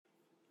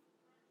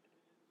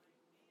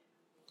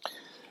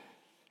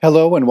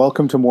Hello and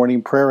welcome to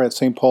morning prayer at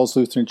St. Paul's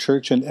Lutheran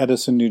Church in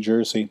Edison, New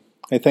Jersey.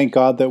 I thank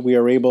God that we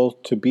are able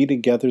to be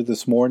together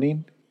this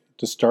morning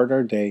to start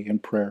our day in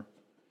prayer.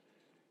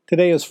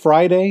 Today is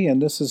Friday,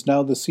 and this is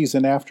now the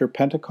season after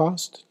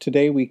Pentecost.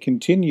 Today we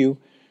continue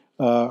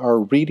our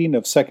reading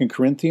of 2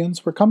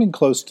 Corinthians. We're coming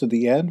close to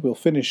the end. We'll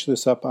finish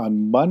this up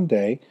on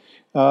Monday,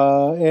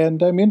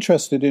 and I'm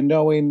interested in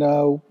knowing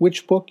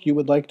which book you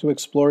would like to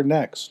explore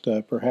next,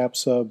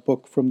 perhaps a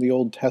book from the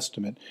Old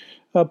Testament.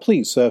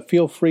 Please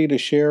feel free to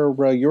share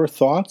your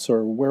thoughts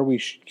or where we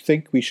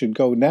think we should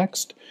go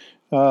next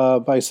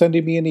by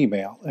sending me an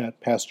email at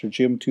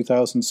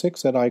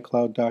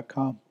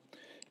pastorjim2006@icloud.com.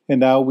 And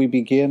now we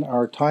begin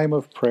our time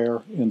of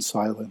prayer in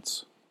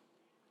silence.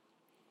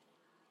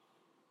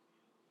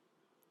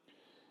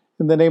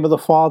 In the name of the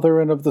Father,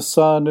 and of the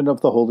Son, and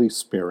of the Holy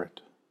Spirit.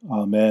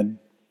 Amen.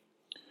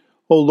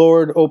 O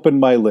Lord, open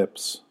my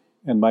lips,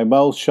 and my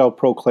mouth shall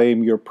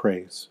proclaim your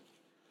praise.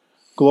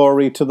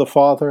 Glory to the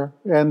Father,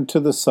 and to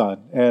the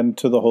Son, and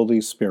to the Holy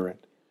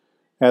Spirit,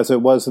 as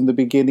it was in the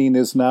beginning,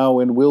 is now,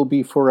 and will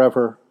be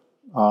forever.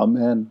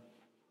 Amen.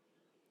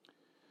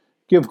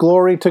 Give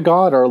glory to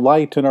God, our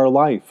light and our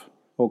life.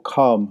 O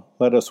come,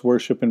 let us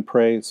worship and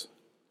praise.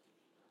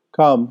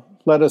 Come,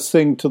 let us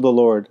sing to the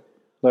Lord.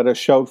 Let us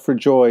shout for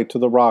joy to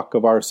the rock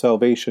of our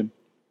salvation.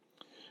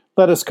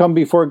 Let us come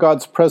before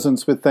God's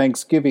presence with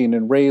thanksgiving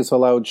and raise a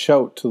loud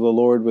shout to the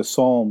Lord with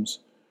psalms.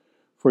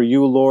 For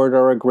you, Lord,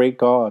 are a great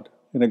God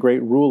and a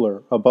great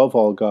ruler above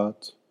all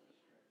gods.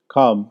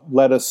 Come,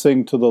 let us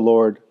sing to the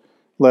Lord.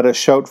 Let us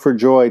shout for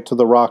joy to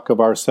the rock of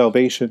our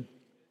salvation.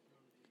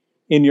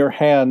 In your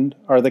hand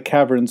are the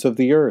caverns of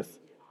the earth.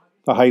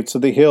 The heights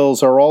of the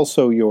hills are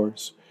also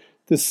yours.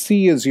 The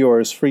sea is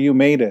yours, for you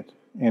made it,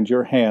 and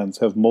your hands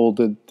have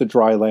molded the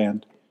dry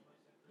land.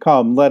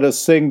 Come, let us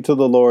sing to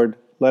the Lord.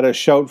 Let us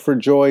shout for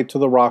joy to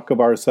the rock of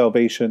our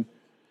salvation.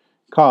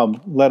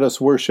 Come, let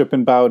us worship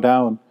and bow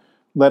down.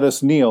 Let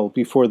us kneel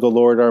before the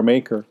Lord our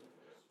Maker.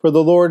 For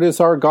the Lord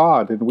is our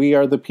God, and we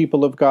are the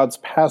people of God's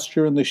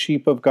pasture and the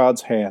sheep of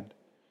God's hand.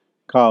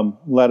 Come,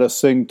 let us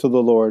sing to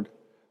the Lord.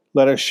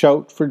 Let us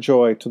shout for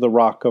joy to the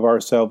rock of our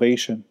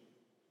salvation.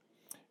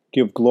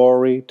 Give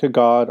glory to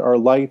God, our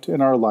light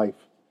and our life.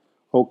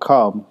 O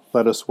come,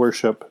 let us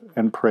worship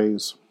and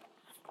praise.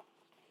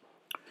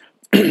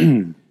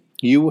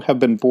 You have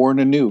been born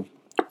anew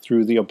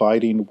through the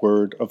abiding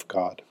word of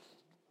God.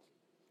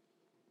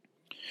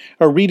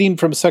 A reading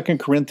from 2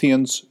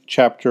 Corinthians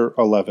chapter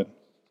 11.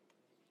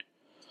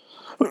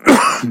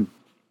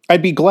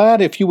 I'd be glad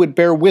if you would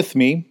bear with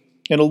me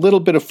in a little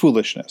bit of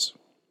foolishness.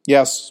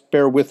 Yes,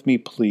 bear with me,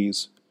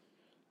 please.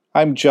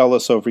 I'm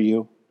jealous over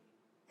you,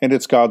 and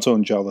it's God's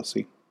own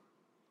jealousy.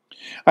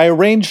 I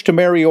arranged to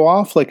marry you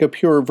off like a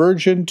pure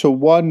virgin to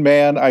one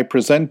man I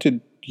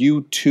presented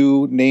you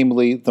to,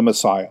 namely the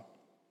Messiah.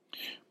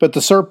 But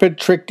the serpent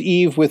tricked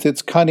Eve with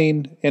its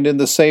cunning, and in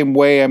the same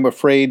way I'm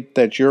afraid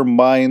that your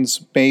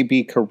minds may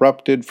be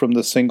corrupted from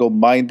the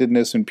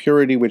single-mindedness and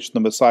purity which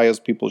the Messiah's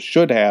people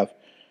should have.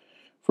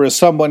 For if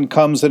someone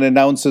comes and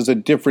announces a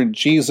different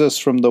Jesus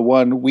from the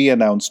one we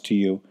announced to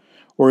you,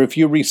 or if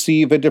you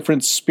receive a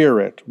different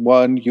spirit,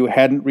 one you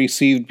hadn't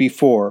received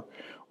before,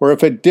 or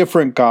if a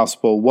different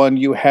gospel, one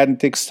you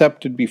hadn't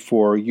accepted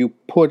before, you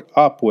put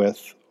up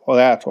with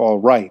that all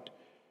right.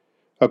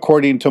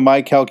 According to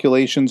my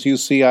calculations, you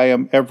see I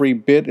am every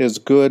bit as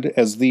good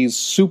as these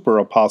super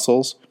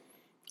apostles.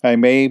 I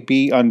may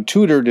be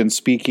untutored in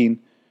speaking.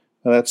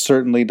 That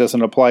certainly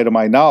doesn't apply to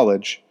my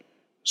knowledge.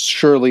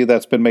 Surely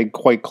that's been made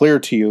quite clear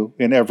to you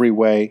in every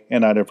way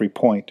and at every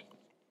point.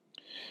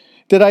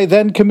 Did I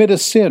then commit a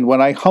sin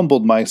when I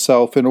humbled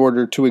myself in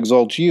order to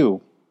exalt you,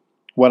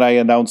 when I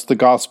announced the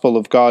gospel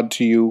of God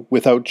to you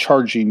without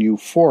charging you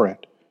for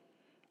it?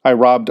 I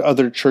robbed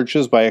other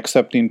churches by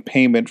accepting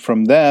payment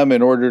from them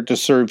in order to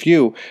serve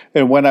you,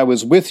 and when I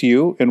was with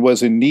you and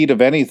was in need of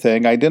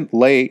anything, I didn't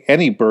lay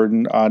any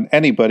burden on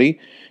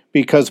anybody,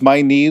 because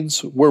my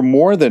needs were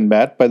more than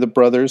met by the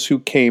brothers who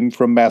came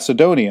from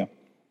Macedonia.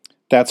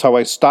 That's how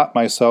I stopped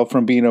myself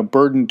from being a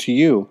burden to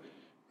you,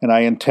 and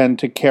I intend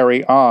to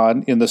carry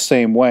on in the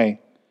same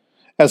way.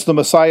 As the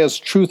Messiah's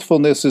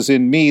truthfulness is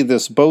in me,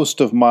 this boast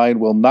of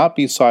mine will not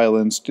be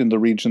silenced in the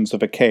regions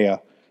of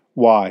Achaia.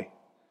 Why?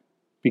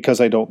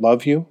 Because I don't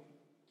love you?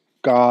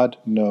 God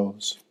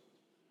knows.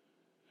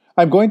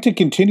 I'm going to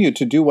continue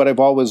to do what I've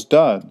always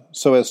done,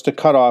 so as to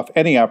cut off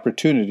any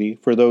opportunity,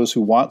 for those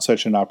who want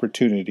such an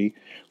opportunity,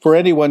 for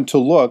anyone to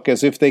look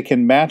as if they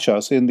can match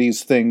us in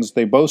these things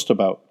they boast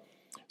about.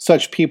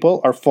 Such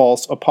people are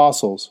false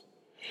apostles.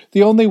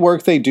 The only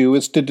work they do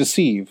is to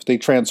deceive. They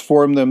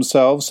transform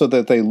themselves so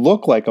that they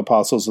look like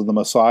apostles of the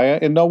Messiah,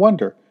 and no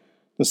wonder.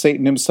 The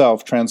Satan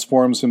himself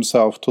transforms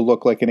himself to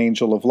look like an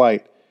angel of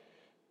light.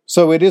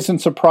 So it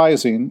isn't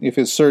surprising if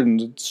his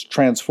servants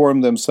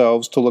transform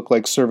themselves to look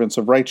like servants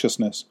of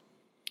righteousness.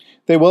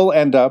 They will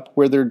end up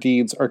where their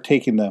deeds are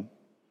taking them.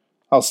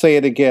 I'll say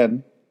it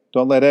again,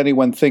 don't let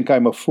anyone think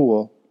I'm a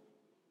fool.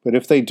 But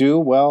if they do,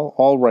 well,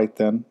 all right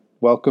then,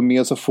 welcome me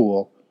as a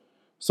fool,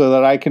 so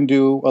that I can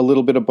do a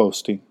little bit of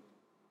boasting.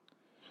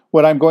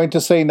 What I'm going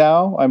to say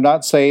now, I'm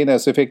not saying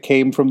as if it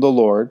came from the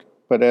Lord,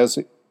 but as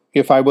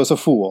if I was a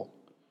fool,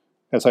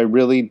 as I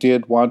really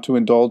did want to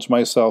indulge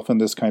myself in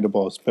this kind of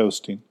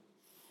boasting.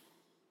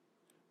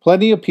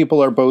 Plenty of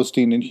people are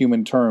boasting in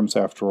human terms,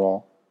 after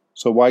all,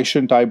 so why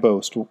shouldn't I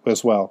boast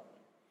as well?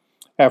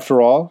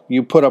 After all,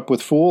 you put up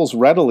with fools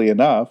readily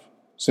enough,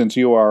 since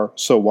you are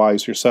so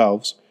wise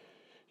yourselves.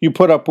 You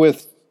put up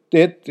with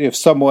it if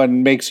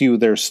someone makes you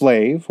their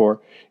slave, or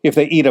if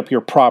they eat up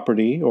your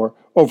property, or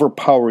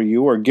overpower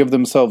you, or give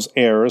themselves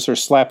airs, or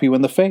slap you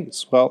in the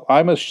face. Well,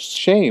 I'm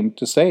ashamed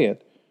to say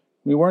it.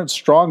 We weren't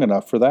strong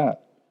enough for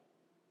that.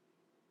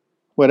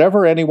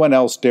 Whatever anyone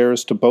else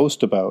dares to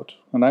boast about,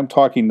 and I'm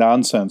talking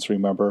nonsense,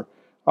 remember,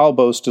 I'll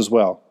boast as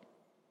well.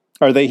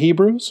 Are they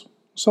Hebrews?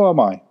 So am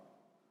I.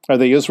 Are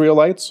they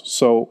Israelites?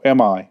 So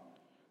am I.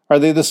 Are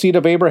they the seed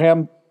of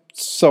Abraham?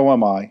 So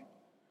am I.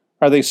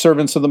 Are they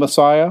servants of the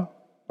Messiah?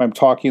 I'm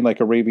talking like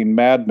a raving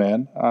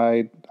madman.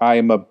 I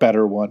am a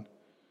better one.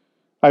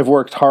 I've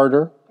worked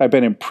harder. I've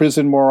been in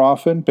prison more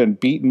often, been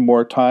beaten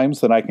more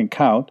times than I can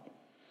count.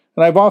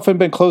 And I've often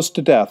been close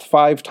to death.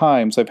 5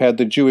 times I've had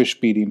the Jewish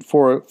beating,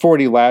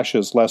 40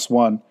 lashes less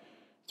one.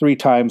 3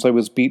 times I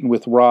was beaten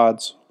with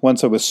rods.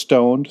 Once I was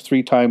stoned.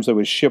 3 times I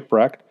was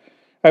shipwrecked.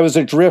 I was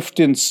adrift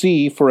in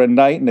sea for a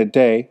night and a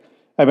day.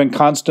 I've been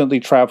constantly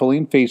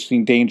traveling,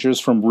 facing dangers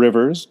from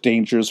rivers,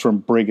 dangers from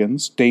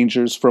brigands,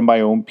 dangers from my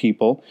own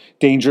people,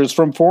 dangers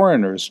from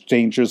foreigners,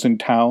 dangers in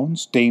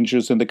towns,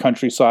 dangers in the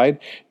countryside,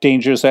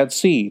 dangers at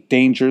sea,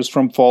 dangers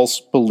from false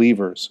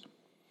believers.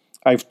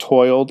 I've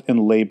toiled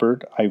and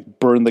labored. I've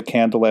burned the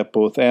candle at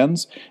both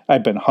ends.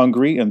 I've been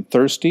hungry and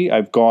thirsty.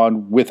 I've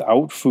gone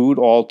without food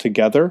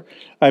altogether.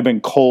 I've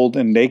been cold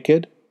and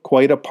naked.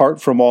 Quite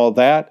apart from all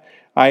that,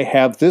 I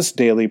have this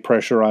daily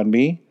pressure on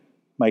me,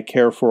 my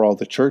care for all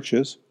the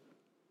churches.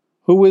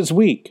 Who is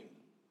weak?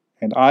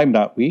 And I'm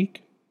not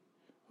weak.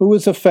 Who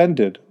is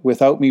offended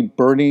without me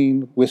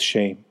burning with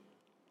shame?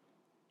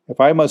 If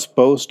I must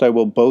boast, I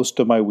will boast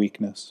of my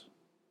weakness.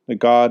 The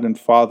God and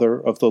Father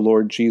of the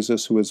Lord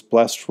Jesus, who is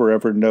blessed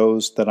forever,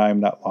 knows that I am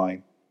not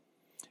lying.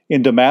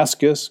 In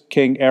Damascus,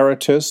 King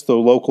Aretas, the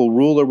local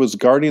ruler, was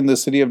guarding the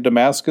city of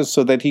Damascus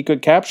so that he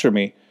could capture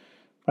me.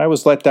 I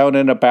was let down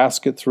in a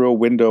basket through a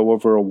window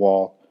over a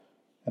wall,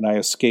 and I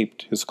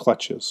escaped his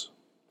clutches.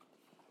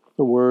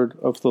 The word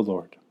of the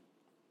Lord.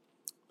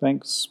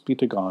 Thanks be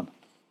to God.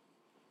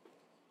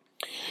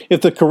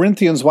 If the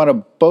Corinthians want to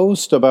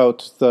boast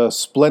about the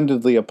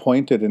splendidly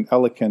appointed and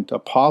eloquent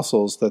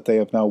apostles that they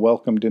have now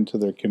welcomed into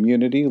their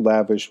community,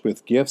 lavished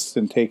with gifts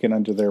and taken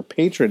under their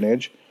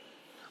patronage,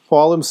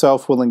 Paul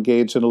himself will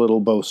engage in a little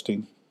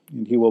boasting,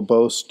 and he will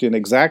boast in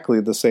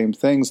exactly the same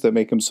things that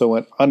make him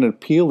so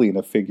unappealing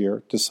a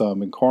figure to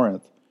some in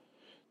Corinth.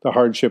 The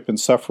hardship and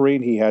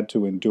suffering he had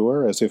to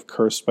endure as if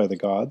cursed by the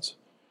gods,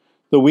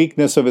 the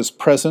weakness of his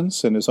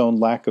presence and his own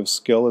lack of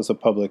skill as a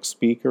public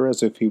speaker,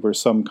 as if he were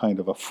some kind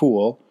of a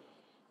fool,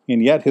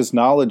 and yet his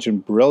knowledge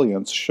and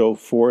brilliance show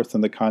forth in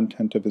the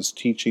content of his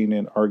teaching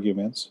and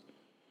arguments,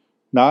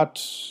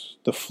 not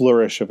the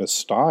flourish of his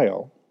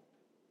style,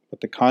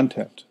 but the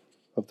content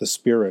of the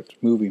Spirit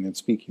moving and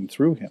speaking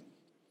through him.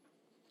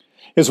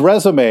 His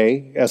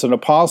resume as an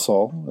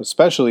apostle,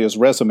 especially his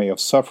resume of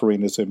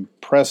suffering, is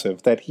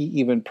impressive. That he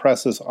even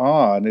presses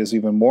on is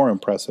even more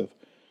impressive.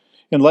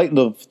 In light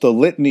of the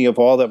litany of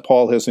all that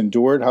Paul has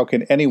endured, how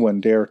can anyone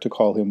dare to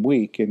call him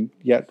weak? And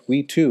yet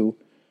we, too,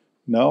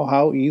 know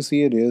how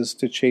easy it is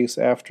to chase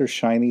after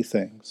shiny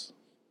things,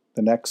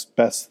 the next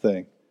best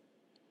thing.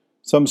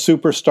 Some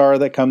superstar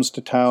that comes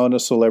to town, a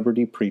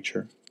celebrity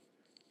preacher.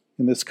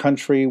 In this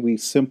country, we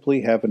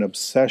simply have an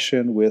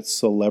obsession with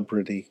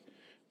celebrity,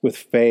 with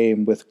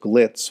fame, with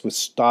glitz, with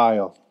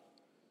style.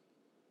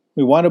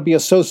 We want to be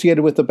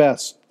associated with the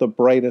best, the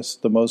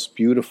brightest, the most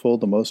beautiful,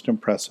 the most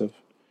impressive.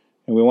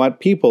 And we want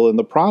people in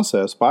the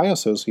process, by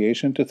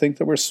association, to think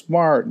that we're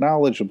smart,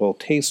 knowledgeable,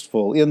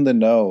 tasteful, in the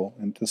know,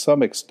 and to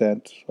some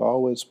extent,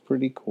 always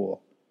pretty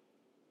cool.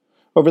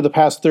 Over the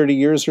past 30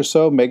 years or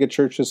so,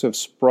 megachurches have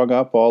sprung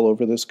up all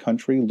over this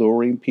country,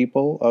 luring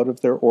people out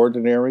of their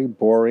ordinary,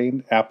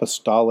 boring,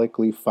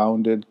 apostolically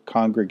founded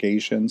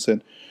congregations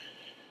and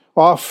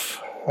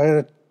off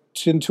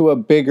into a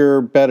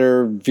bigger,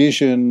 better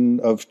vision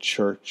of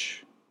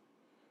church.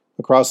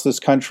 Across this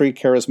country,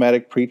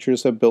 charismatic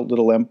preachers have built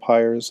little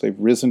empires. They've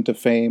risen to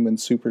fame in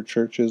super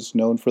churches,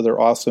 known for their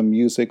awesome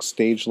music,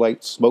 stage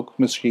lights, smoke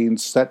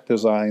machines, set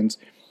designs,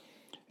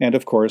 and,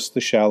 of course,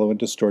 the shallow and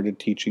distorted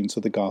teachings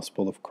of the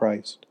gospel of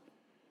Christ.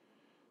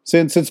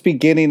 Since its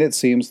beginning, it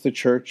seems the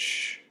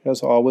church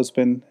has always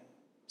been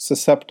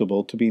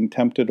susceptible to being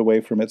tempted away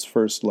from its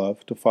first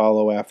love, to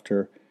follow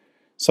after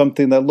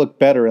something that looked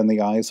better in the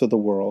eyes of the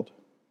world,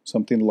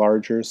 something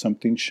larger,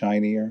 something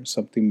shinier,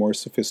 something more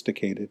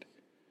sophisticated.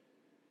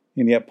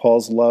 And yet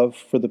Paul's love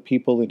for the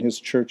people in his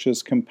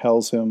churches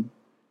compels him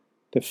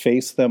to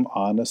face them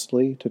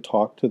honestly, to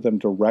talk to them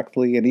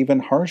directly and even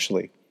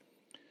harshly,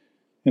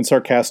 and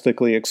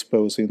sarcastically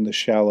exposing the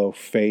shallow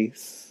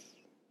faith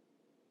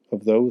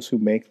of those who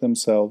make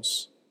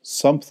themselves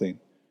something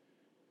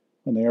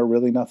when they are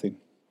really nothing.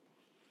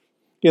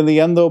 In the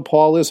end, though,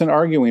 Paul isn't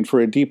arguing for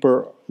a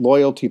deeper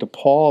loyalty to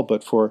Paul,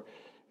 but for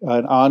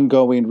an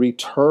ongoing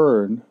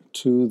return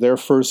to their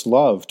first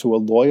love, to a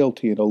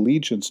loyalty and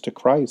allegiance to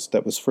Christ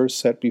that was first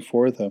set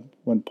before them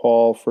when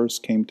Paul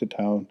first came to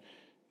town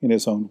in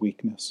his own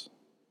weakness,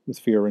 with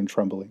fear and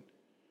trembling.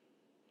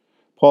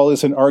 Paul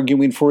isn't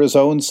arguing for his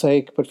own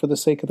sake, but for the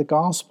sake of the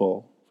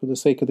gospel, for the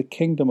sake of the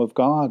kingdom of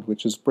God,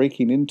 which is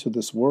breaking into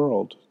this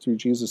world through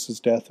Jesus'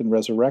 death and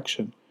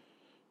resurrection,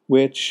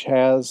 which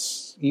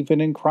has, even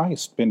in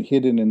Christ, been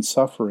hidden in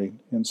suffering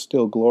and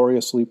still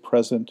gloriously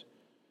present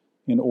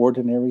in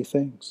ordinary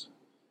things.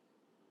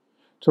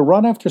 To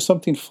run after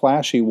something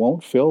flashy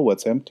won't fill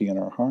what's empty in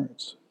our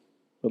hearts,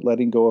 but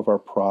letting go of our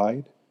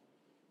pride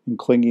and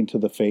clinging to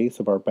the faith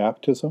of our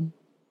baptism,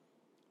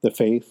 the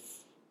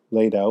faith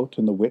laid out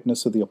in the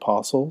witness of the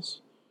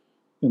apostles,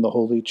 in the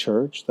Holy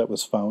Church that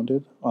was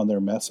founded on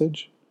their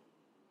message,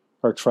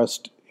 our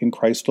trust in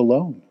Christ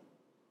alone,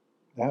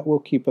 that will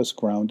keep us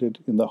grounded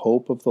in the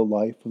hope of the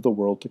life of the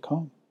world to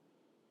come.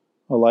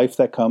 A life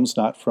that comes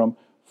not from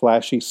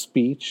flashy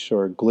speech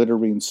or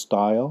glittering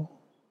style,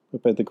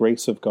 but by the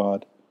grace of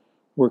God,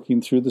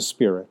 working through the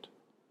Spirit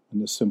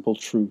and the simple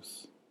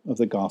truth of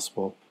the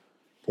gospel,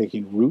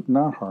 taking root in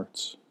our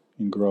hearts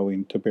and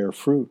growing to bear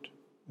fruit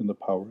in the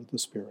power of the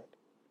Spirit.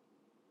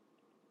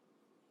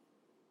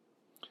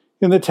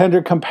 In the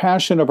tender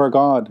compassion of our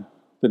God,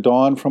 the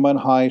dawn from on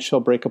high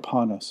shall break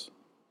upon us.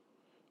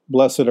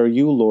 Blessed are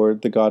you,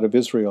 Lord, the God of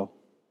Israel.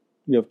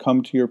 You have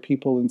come to your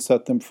people and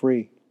set them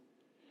free.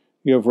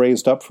 You have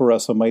raised up for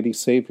us a mighty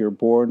Savior,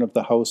 born of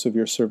the house of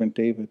your servant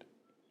David.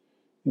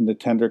 In the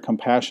tender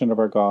compassion of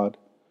our God,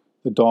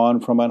 the dawn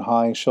from on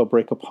high shall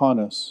break upon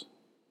us.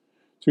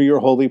 Through your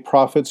holy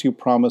prophets you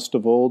promised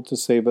of old to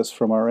save us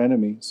from our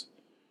enemies,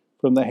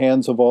 from the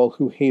hands of all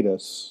who hate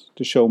us,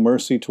 to show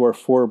mercy to our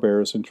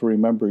forebears and to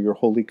remember your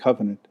holy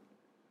covenant.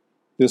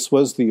 This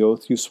was the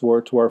oath you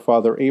swore to our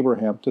father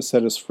Abraham to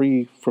set us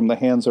free from the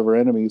hands of our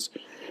enemies,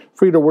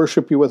 free to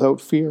worship you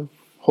without fear,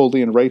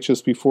 holy and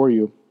righteous before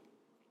you,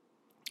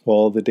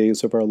 all the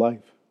days of our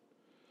life.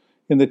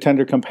 In the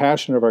tender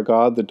compassion of our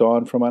God, the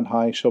dawn from on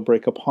high shall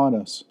break upon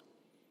us.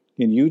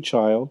 In you,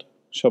 child,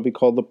 shall be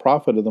called the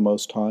prophet of the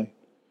Most High,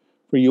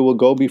 for you will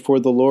go before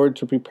the Lord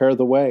to prepare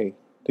the way,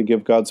 to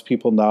give God's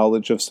people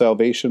knowledge of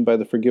salvation by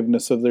the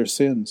forgiveness of their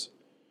sins.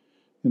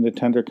 In the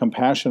tender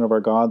compassion of our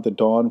God, the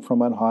dawn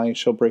from on high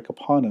shall break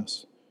upon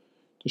us,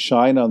 to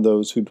shine on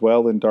those who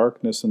dwell in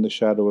darkness and the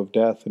shadow of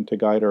death, and to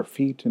guide our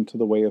feet into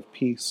the way of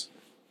peace.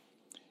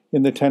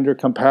 In the tender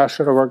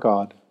compassion of our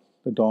God,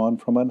 the dawn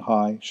from on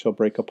high shall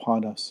break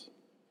upon us.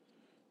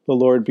 The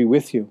Lord be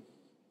with you.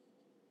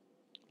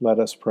 Let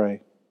us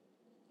pray.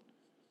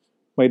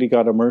 Mighty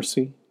God of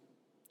mercy,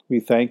 we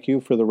thank you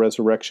for the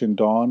resurrection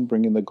dawn,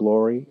 bringing the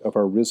glory of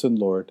our risen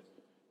Lord,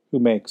 who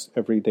makes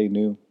every day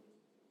new.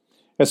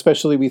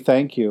 Especially we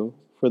thank you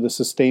for the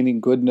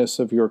sustaining goodness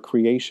of your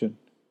creation,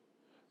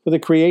 for the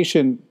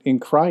creation in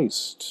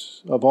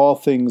Christ of all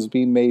things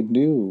being made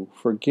new,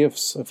 for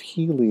gifts of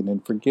healing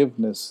and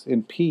forgiveness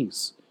and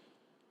peace,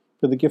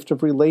 for the gift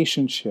of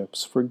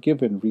relationships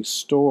forgiven,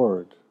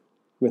 restored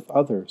with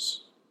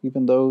others,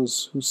 even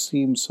those who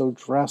seem so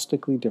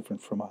drastically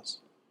different from us,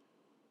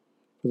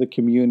 for the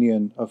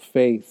communion of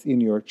faith in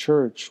your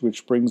church,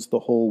 which brings the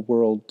whole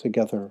world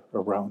together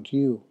around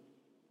you.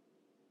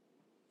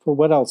 For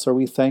what else are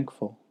we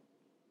thankful?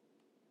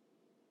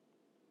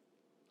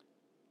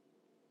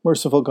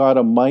 Merciful God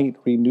of might,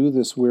 renew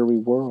this weary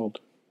world.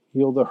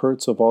 Heal the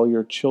hurts of all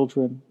your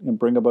children and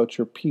bring about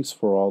your peace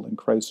for all in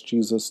Christ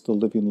Jesus, the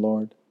living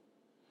Lord.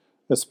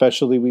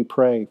 Especially we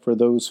pray for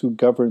those who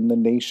govern the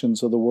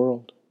nations of the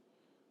world,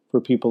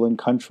 for people in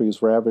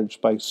countries ravaged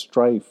by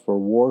strife or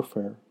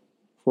warfare,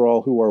 for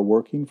all who are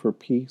working for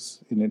peace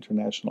and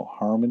international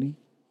harmony,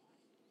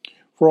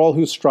 for all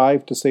who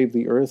strive to save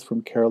the earth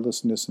from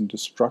carelessness and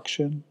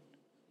destruction,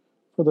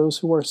 for those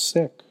who are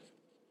sick,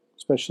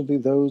 especially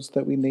those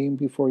that we name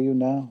before you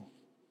now,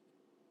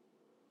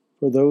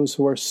 for those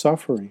who are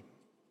suffering,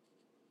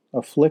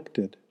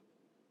 afflicted,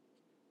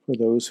 for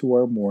those who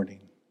are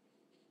mourning,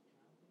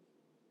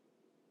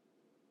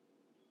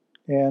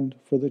 and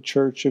for the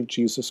Church of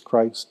Jesus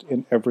Christ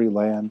in every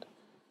land,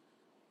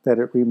 that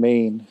it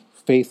remain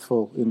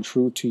faithful and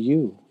true to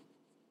you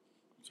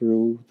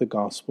through the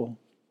gospel.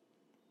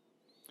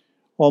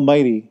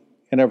 Almighty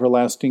and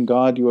everlasting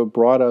God, you have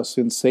brought us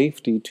in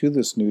safety to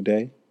this new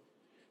day.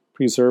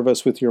 Preserve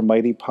us with your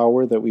mighty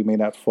power that we may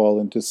not fall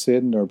into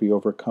sin nor be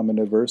overcome in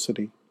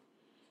adversity.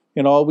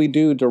 In all we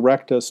do,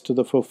 direct us to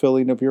the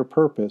fulfilling of your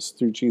purpose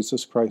through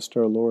Jesus Christ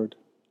our Lord.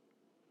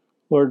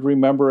 Lord,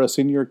 remember us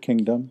in your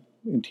kingdom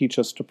and teach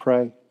us to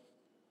pray.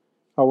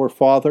 Our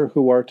Father,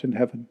 who art in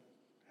heaven,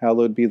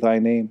 hallowed be thy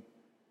name.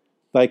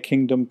 Thy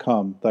kingdom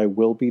come, thy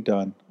will be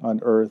done, on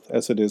earth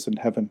as it is in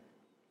heaven.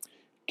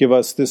 Give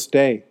us this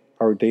day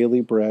our daily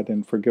bread,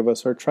 and forgive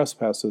us our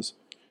trespasses,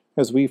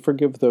 as we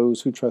forgive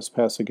those who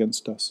trespass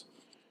against us.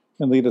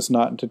 And lead us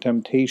not into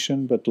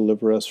temptation, but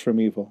deliver us from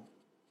evil.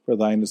 For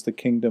thine is the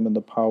kingdom, and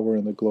the power,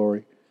 and the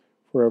glory,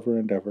 forever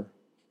and ever.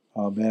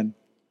 Amen.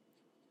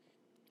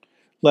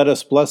 Let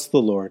us bless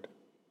the Lord.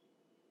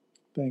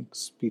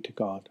 Thanks be to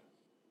God.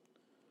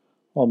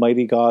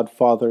 Almighty God,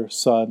 Father,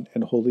 Son,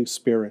 and Holy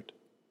Spirit,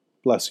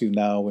 bless you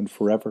now and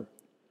forever.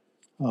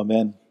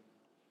 Amen.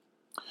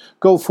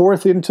 Go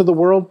forth into the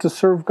world to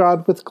serve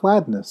God with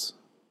gladness.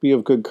 Be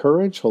of good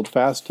courage, hold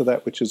fast to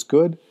that which is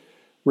good,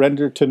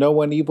 render to no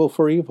one evil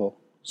for evil.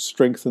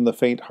 Strengthen the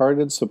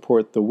faint-hearted,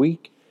 support the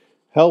weak,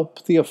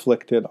 help the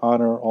afflicted,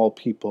 honor all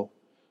people.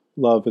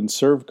 Love and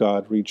serve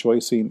God,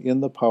 rejoicing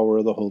in the power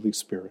of the Holy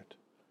Spirit.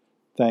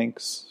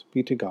 Thanks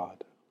be to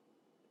God.